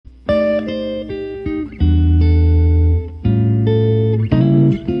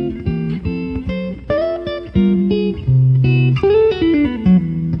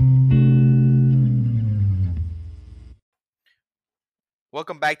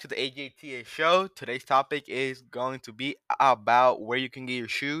back to the AJTA show. Today's topic is going to be about where you can get your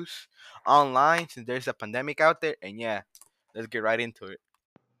shoes online since there's a pandemic out there. And yeah, let's get right into it.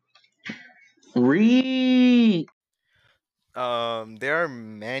 Read. There are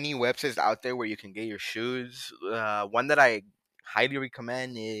many websites out there where you can get your shoes. One that I highly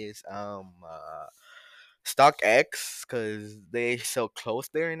recommend is StockX because they sell clothes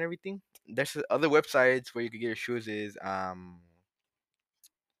there and everything. There's other websites where you can get your shoes is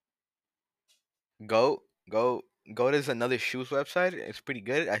Go Go Goat is another shoes website. It's pretty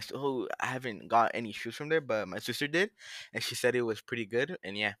good. I haven't got any shoes from there, but my sister did, and she said it was pretty good.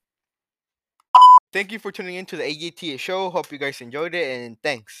 And yeah, thank you for tuning in to the AJTA show. Hope you guys enjoyed it, and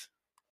thanks.